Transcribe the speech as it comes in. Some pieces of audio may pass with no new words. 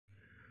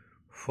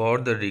For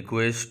the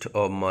request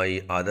of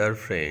my other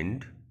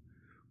friend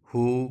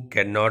who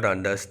cannot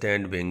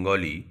understand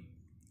Bengali,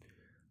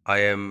 I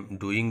am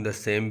doing the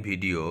same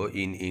video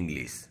in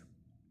English.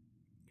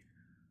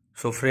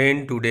 So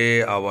friend,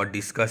 today our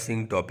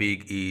discussing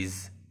topic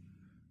is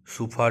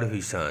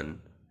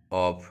supervision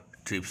of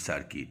trip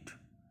circuit.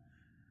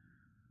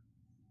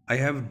 I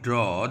have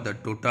drawn the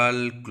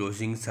total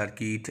closing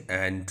circuit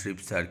and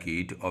trip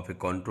circuit of a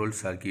control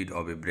circuit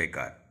of a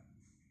breaker.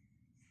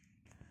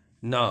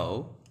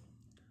 Now,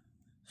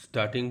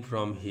 starting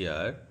from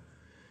here,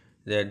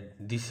 that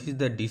this is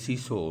the DC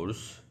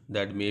source,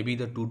 that may be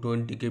the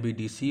 220 kV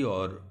DC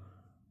or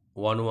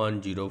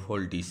 110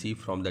 volt DC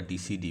from the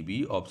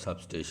DC-DB of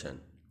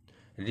substation.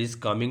 It is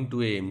coming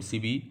to a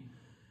MCB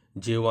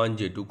J1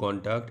 J2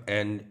 contact,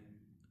 and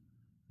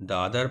the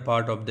other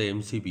part of the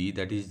MCB,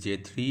 that is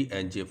J3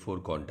 and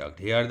J4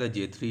 contact. Here the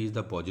J3 is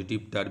the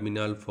positive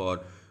terminal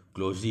for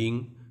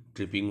closing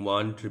tripping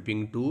 1,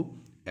 tripping 2,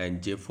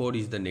 and J4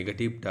 is the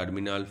negative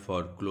terminal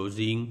for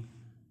closing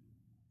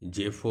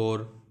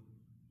J4,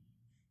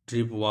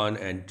 trip 1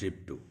 and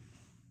trip 2.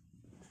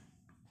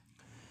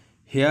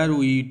 Here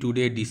we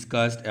today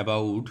discussed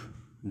about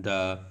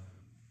the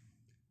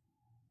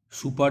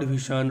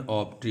supervision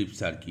of trip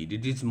circuit.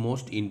 It is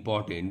most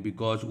important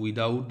because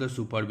without the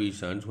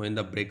supervisions, when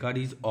the breaker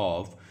is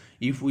off,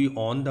 if we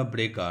on the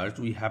breakers,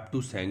 we have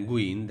to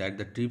sanguine that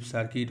the trip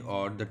circuit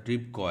or the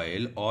trip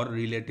coil or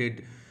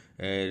related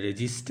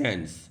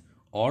resistance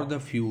or the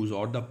fuse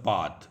or the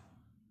path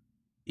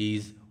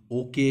is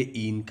okay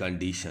in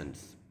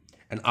conditions.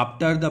 And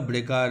after the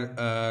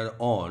breaker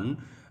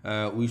on,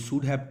 we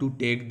should have to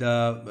take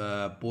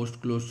the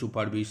post-close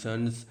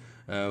supervisions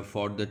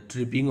for the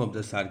tripping of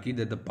the circuit,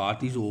 that the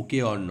path is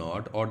okay or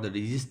not, or the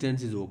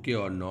resistance is okay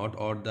or not,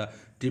 or the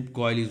trip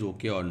coil is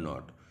okay or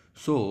not.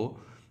 So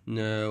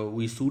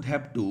we should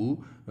have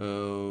to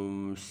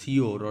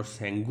sure or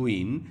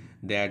sanguine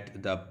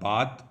that the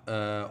path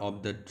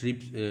of the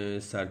trip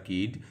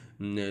circuit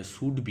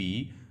should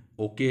be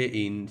okay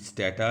in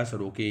status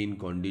or okay in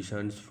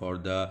conditions for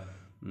the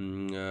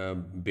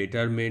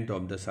betterment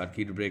of the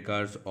circuit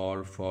breakers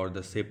or for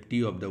the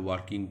safety of the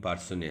working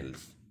personnel.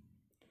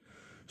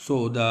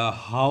 So the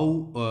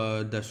how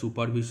the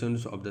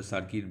supervisions of the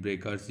circuit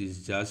breakers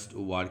is just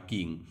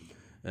working,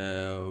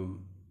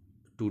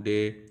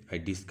 today I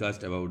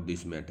discussed about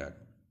this matter.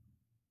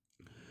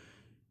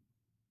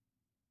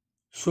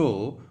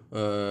 So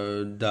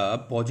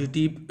the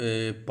positive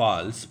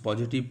pulse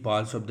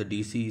of the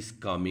DC is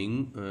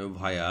coming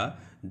via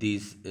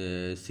this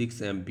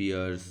 6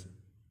 amperes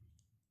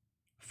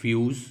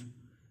fuse,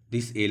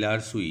 this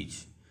LR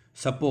switch.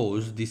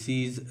 Suppose this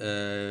is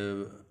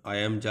I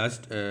am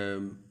just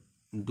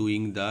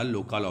doing the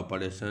local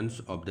operations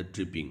of the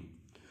tripping.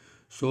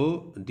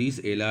 So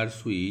this LR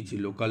switch,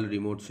 local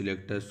remote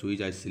selector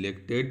switch, I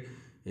selected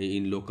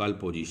in local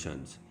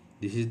positions.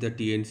 This is the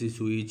TNC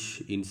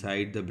switch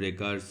inside the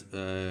breakers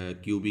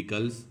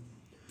cubicles.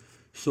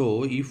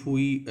 So if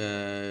we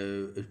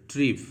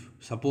trip,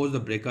 suppose the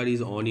breaker is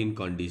on in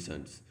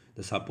conditions.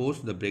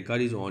 Suppose the breaker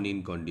is on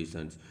in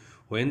conditions.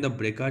 When the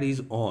breaker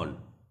is on,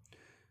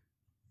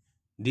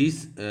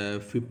 this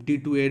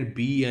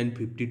 52A and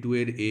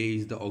 52A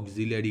is the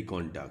auxiliary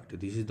contact.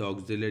 This is the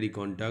auxiliary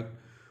contact.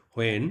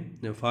 When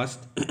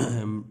first I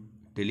am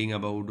telling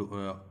about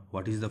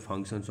what is the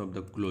functions of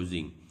the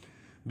closing.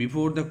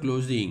 Before the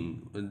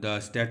closing, the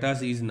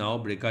status is now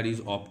breaker is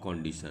off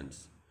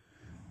conditions.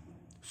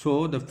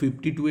 So the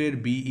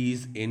 52A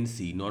is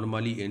NC,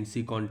 normally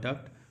NC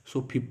contact.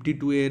 So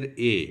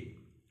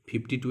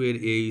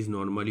 52A is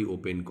normally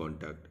open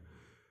contact.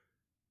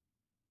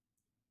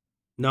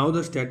 Now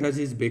the status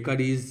is breaker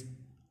is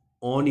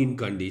on in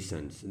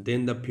conditions.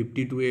 Then the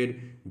 52A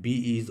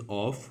is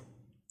off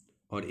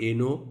or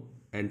NO,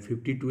 and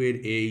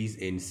 52A is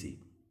NC.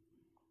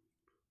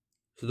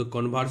 So the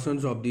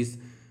conversions of these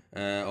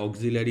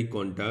auxiliary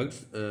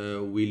contacts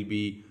will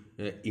be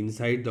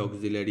inside the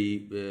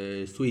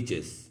auxiliary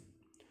switches.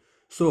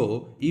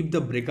 So if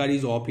the breaker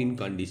is off in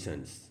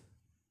conditions,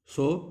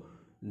 so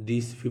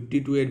this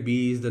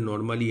 52A is the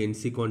normally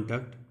NC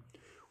contact.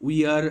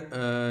 We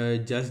are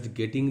just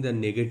getting the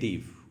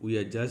negative. We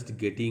are just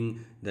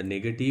getting the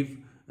negative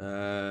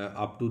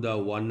up to the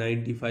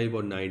 195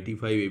 or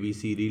 95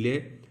 ABC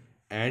relay,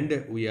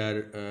 and we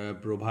are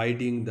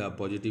providing the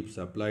positive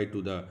supply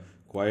to the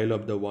coil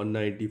of the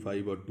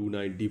 195 or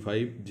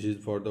 295. This is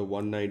for the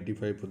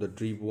 195 for the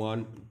trip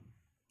 1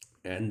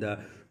 and the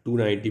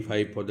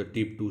 295 for the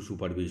trip 2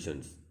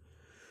 supervisions.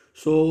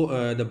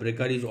 So the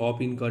breaker is off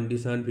in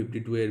condition,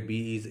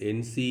 52A is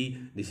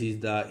NC, this is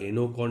the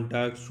NO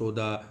contact. So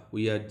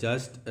we are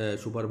just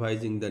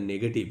supervising the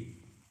negative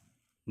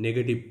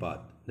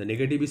path. The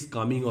negative is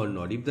coming or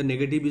not. If the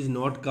negative is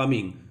not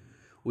coming,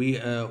 we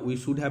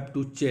should have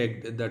to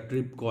check the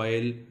trip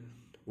coil,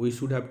 we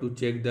should have to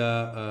check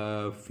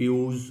the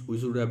fuse, we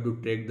should have to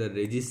check the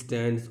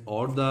resistance,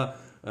 or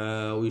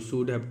we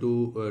should have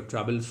to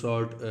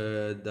troubleshoot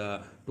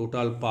the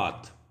total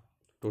path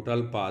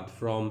total path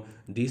from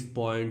this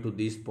point to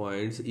these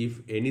points.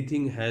 If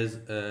anything has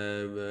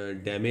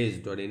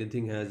damaged or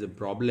anything has a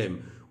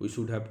problem, we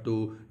should have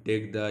to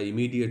take the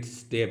immediate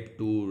step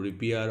to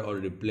repair or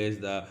replace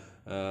the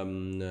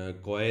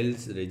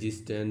coils,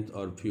 resistance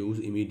or fuse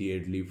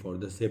immediately for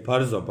the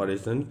safer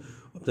operation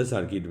of the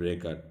circuit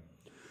breaker.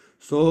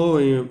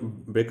 So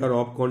breaker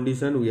off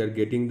condition, we are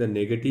getting the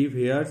negative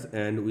here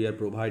and we are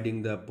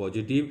providing the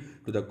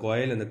positive to the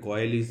coil, and the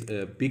coil is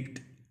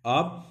picked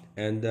up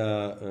and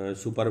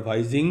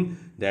supervising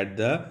that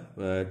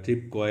the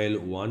trip coil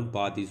 1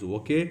 path is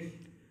okay.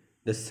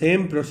 The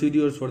same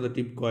procedures for the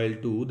trip coil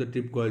 2, the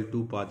trip coil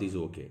 2 path is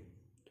okay.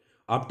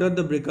 After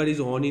the breaker is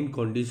on in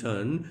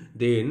condition,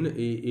 then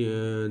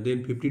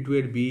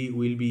 52A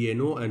will be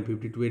NO and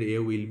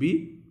 52A will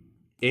be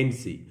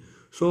NC.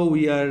 So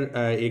we are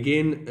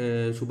again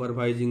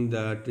supervising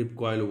the trip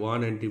coil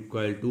 1 and trip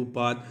coil 2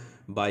 path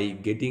by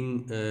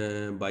getting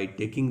by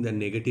taking the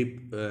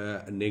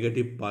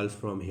negative pulse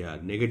from here,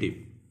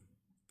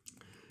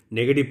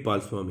 negative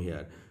pulse from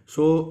here.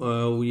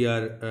 So we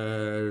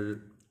are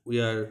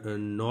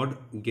not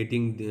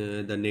getting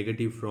the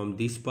negative from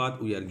this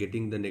path, we are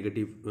getting the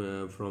negative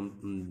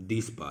from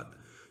this path.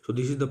 So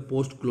this is the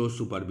post close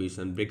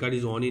supervision. Breaker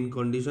is on in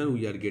condition,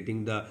 we are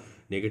getting the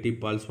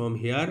negative pulse from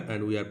here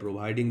and we are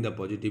providing the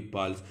positive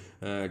pulse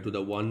to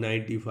the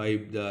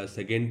 195 the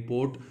second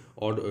port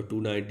or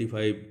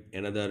 295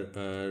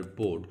 another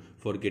port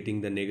for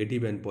getting the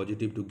negative and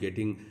positive to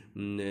getting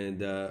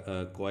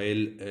the coil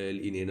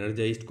in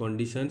energized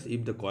conditions.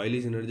 If the coil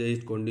is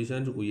energized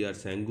conditions, we are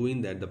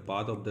sanguine that the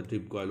path of the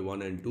trip coil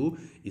 1 and 2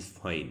 is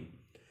fine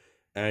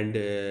and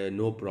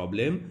no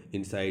problem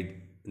inside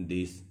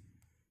these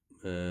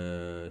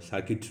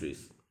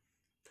circuitries.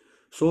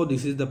 So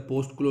this is the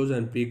post close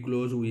and pre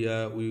close. We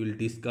will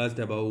discuss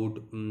about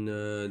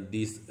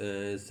this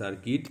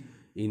circuit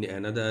in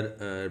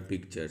another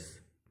pictures.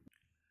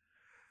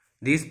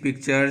 These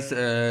pictures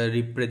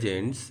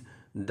represents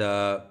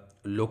the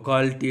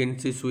local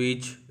TNC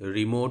switch,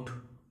 remote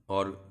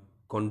or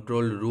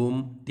control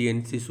room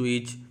TNC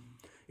switch,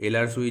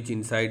 LR switch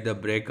inside the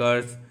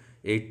breakers,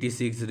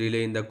 86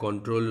 relay in the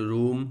control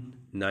room,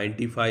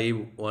 95,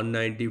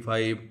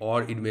 195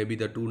 or it may be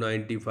the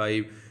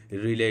 295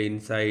 relay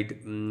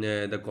inside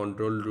the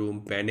control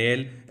room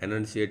panel,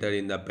 annunciator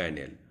in the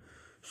panel.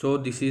 So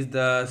this is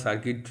the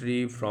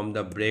circuitry from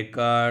the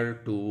breaker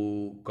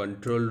to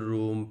control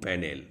room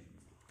panel.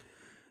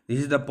 This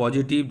is the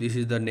positive, this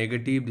is the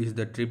negative, this is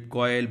the trip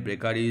coil.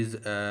 Breaker is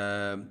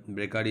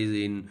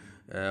in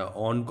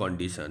on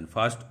condition.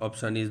 First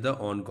option is the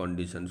on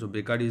condition. So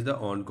breaker is the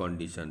on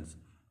conditions.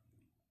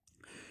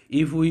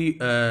 If we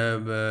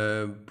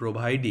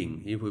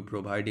providing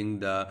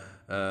the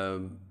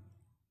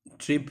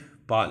trip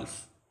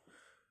pulse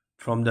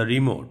from the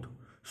remote,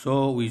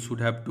 so we should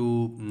have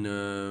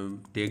to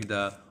take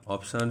the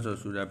options or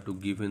should have to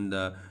give in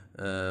the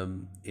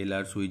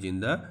LR switch in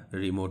the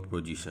remote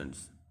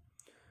positions.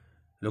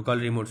 Local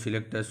remote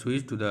selector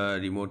switch to the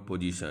remote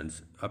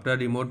positions. After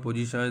remote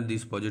position,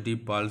 this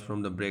positive pulse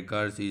from the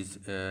breakers is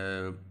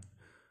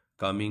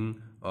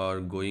coming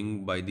or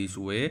going by this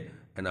way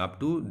and up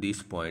to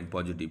this point,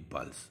 positive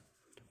pulse.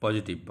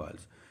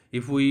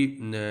 If we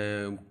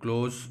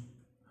close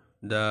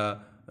the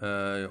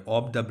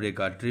off the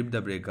breaker, trip the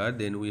breaker,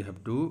 then we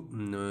have to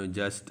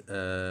just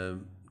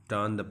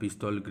turn the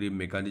pistol grip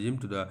mechanism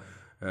to the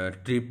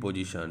trip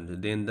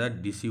position. Then the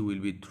DC will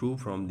be through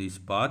from this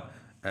path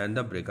and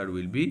the breaker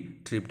will be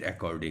tripped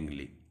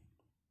accordingly.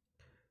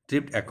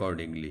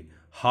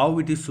 How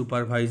it is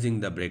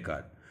supervising the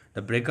breaker?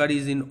 The breaker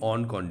is in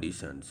on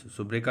conditions.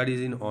 So breaker is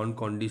in on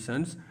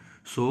conditions.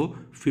 So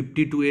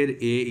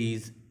 52A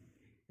is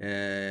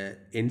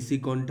NC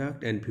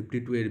contact and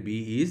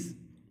 52B is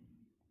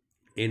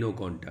NO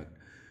contact.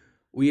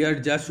 We are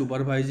just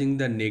supervising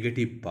the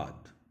negative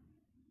path.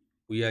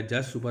 We are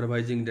just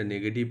supervising the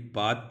negative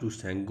path to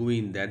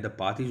sanguine that the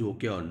path is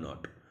okay or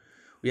not.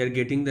 We are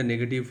getting the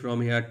negative from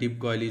here, tip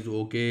coil is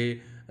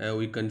okay.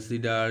 We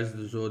consider,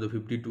 so the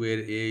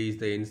 52A is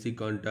the NC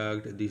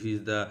contact. This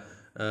is the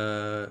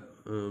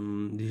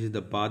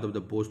path of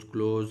the post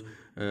close.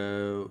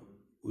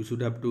 We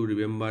should have to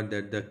remember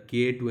that the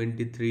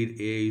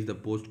K23A is the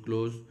post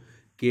close,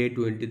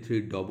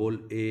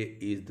 K23AA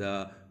is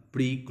the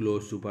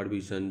pre-close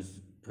supervision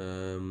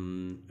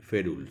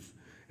schedules,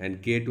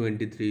 and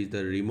K23 is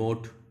the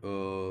remote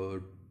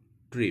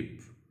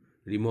trip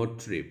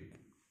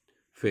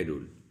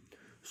schedule.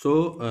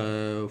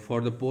 So for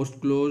the post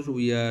close,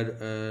 we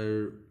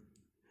are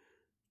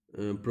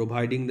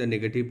providing the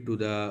negative to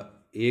the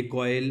A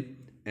coil,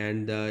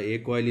 and the A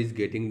coil is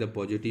getting the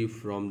positive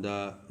from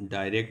the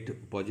direct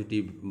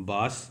positive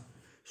bus.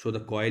 So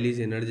the coil is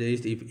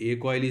energized. If A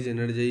coil is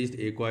energized,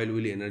 A coil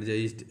will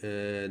energize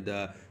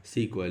the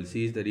C coil.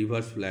 C is the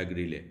reverse flag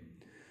relay.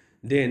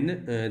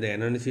 Then the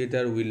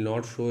annunciator will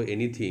not show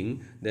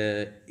anything.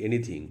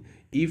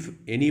 If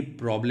any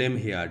problem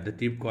here, the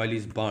trip coil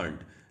is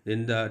burnt,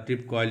 then the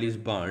trip coil is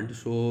burnt.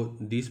 So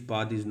this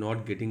path is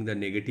not getting the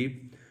negative.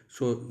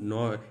 So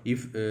no,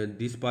 if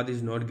this path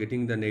is not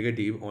getting the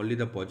negative, only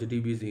the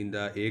positive is in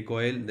the A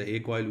coil, the A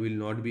coil will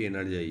not be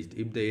energized.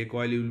 If the A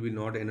coil will be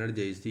not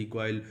energized, C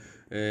coil,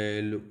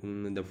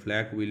 the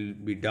flag will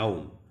be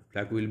down.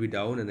 Flag will be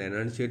down, and the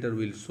annunciator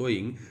will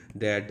showing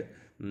that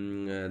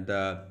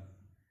the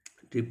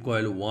trip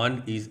coil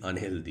 1 is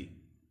unhealthy.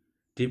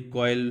 Trip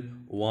coil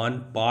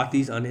 1 path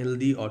is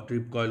unhealthy, or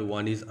trip coil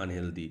 1 is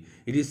unhealthy.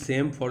 It is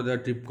same for the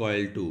trip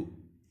coil 2.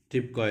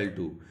 Trip coil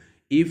 2.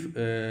 If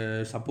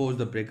suppose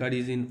the breaker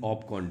is in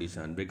off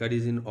condition,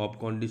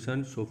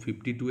 so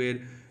 52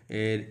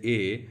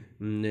 A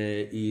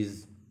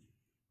is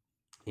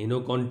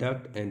NO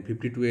contact, and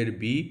 52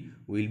 B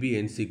will be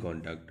NC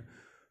contact.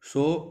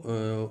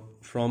 So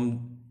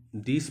from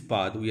this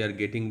path we are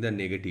getting the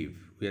negative.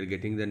 We are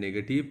getting the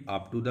negative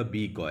up to the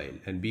B coil,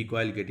 and B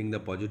coil getting the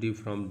positive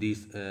from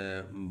this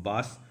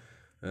bus,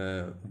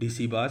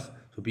 DC bus.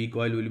 So B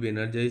coil will be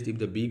energized. If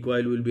the B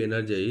coil will be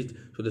energized,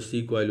 so the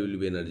C coil will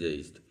be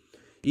energized.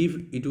 If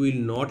it will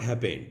not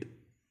happen,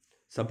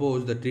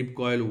 suppose the trip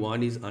coil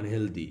 1 is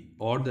unhealthy,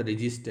 or the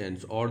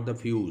resistance or the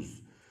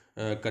fuse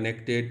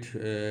connected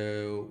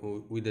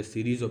with a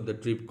series of the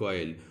trip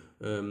coil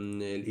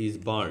is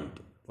burnt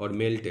or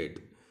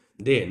melted,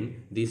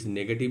 then this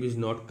negative is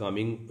not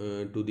coming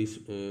to this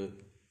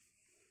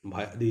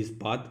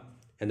path,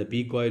 and the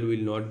B coil will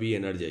not be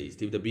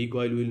energized. If the B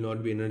coil will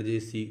not be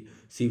energized,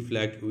 C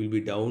flag will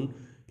be down.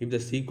 If the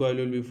C coil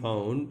will be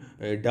found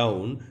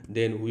down,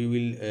 then we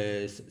will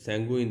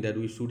sanguine that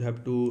we should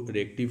have to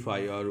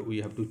rectify, or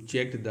we have to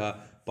check the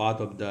path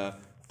of the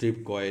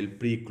trip coil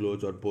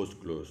pre-close or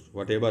post-close,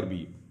 whatever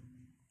be.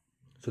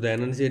 So the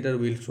annunciator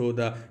will show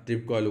the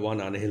trip coil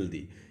 1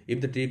 unhealthy. If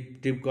the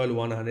trip coil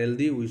 1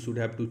 unhealthy, we should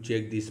have to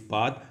check this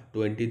path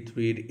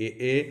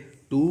 23A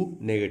to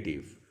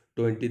negative.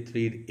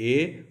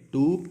 23A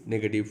to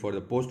negative for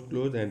the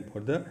post-close and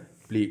for the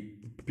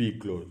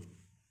pre-close.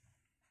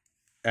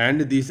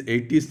 And this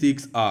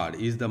 86R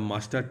is the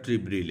master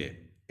trip relay.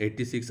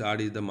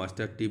 86R is the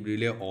master trip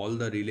relay. All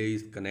the relay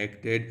is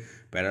connected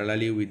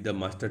parallelly with the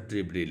master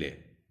trip relay.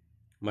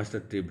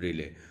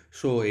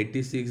 So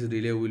 86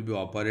 relay will be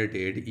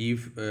operated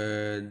if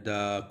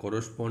the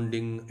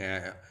corresponding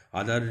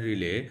other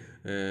relay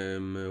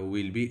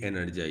will be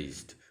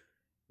energized.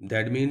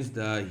 That means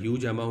the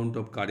huge amount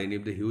of current,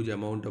 if the huge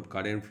amount of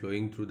current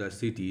flowing through the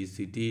city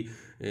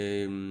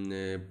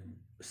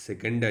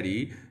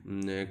secondary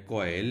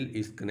coil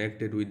is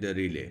connected with the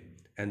relay,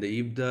 and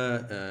if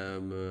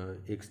the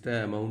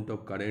extra amount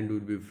of current will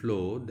be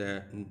flow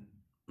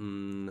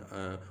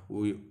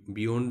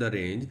beyond the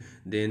range,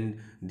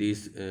 then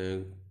this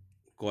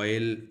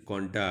coil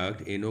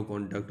contact, NO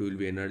contact will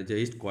be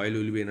energized, coil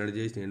will be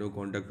energized, NO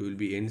contact will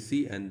be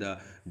NC, and the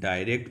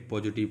direct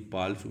positive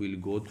pulse will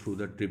go through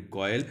the trip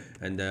coil,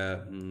 and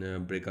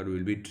the breaker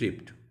will be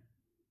tripped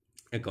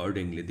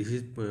accordingly. This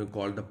is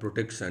called the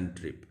protection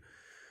trip.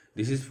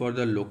 This is for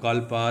the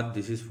local path,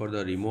 this is for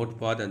the remote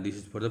path, and this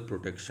is for the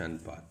protection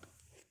path.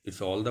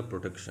 It's all the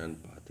protection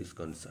path is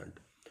concerned.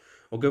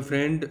 Okay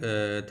friend,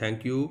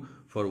 thank you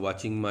for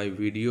watching my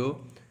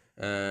video.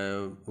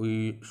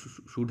 We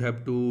should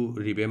have to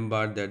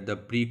remember that the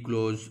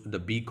pre-close, the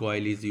B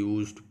coil is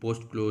used,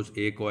 post-close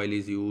A coil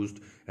is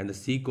used, and the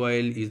C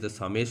coil is the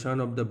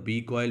summation of the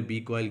B coil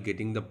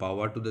getting the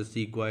power to the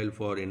C coil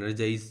for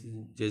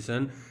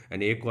energization,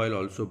 and A coil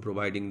also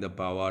providing the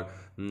power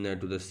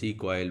to the C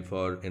coil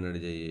for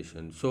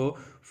energization. So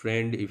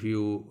friend, if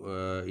you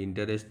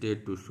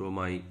interested to show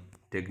my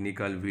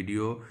technical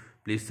video,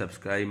 please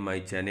subscribe my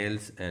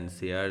channels and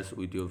shares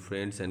with your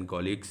friends and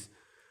colleagues.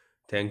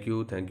 Thank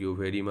you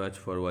very much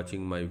for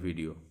watching my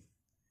video.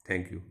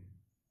 Thank you.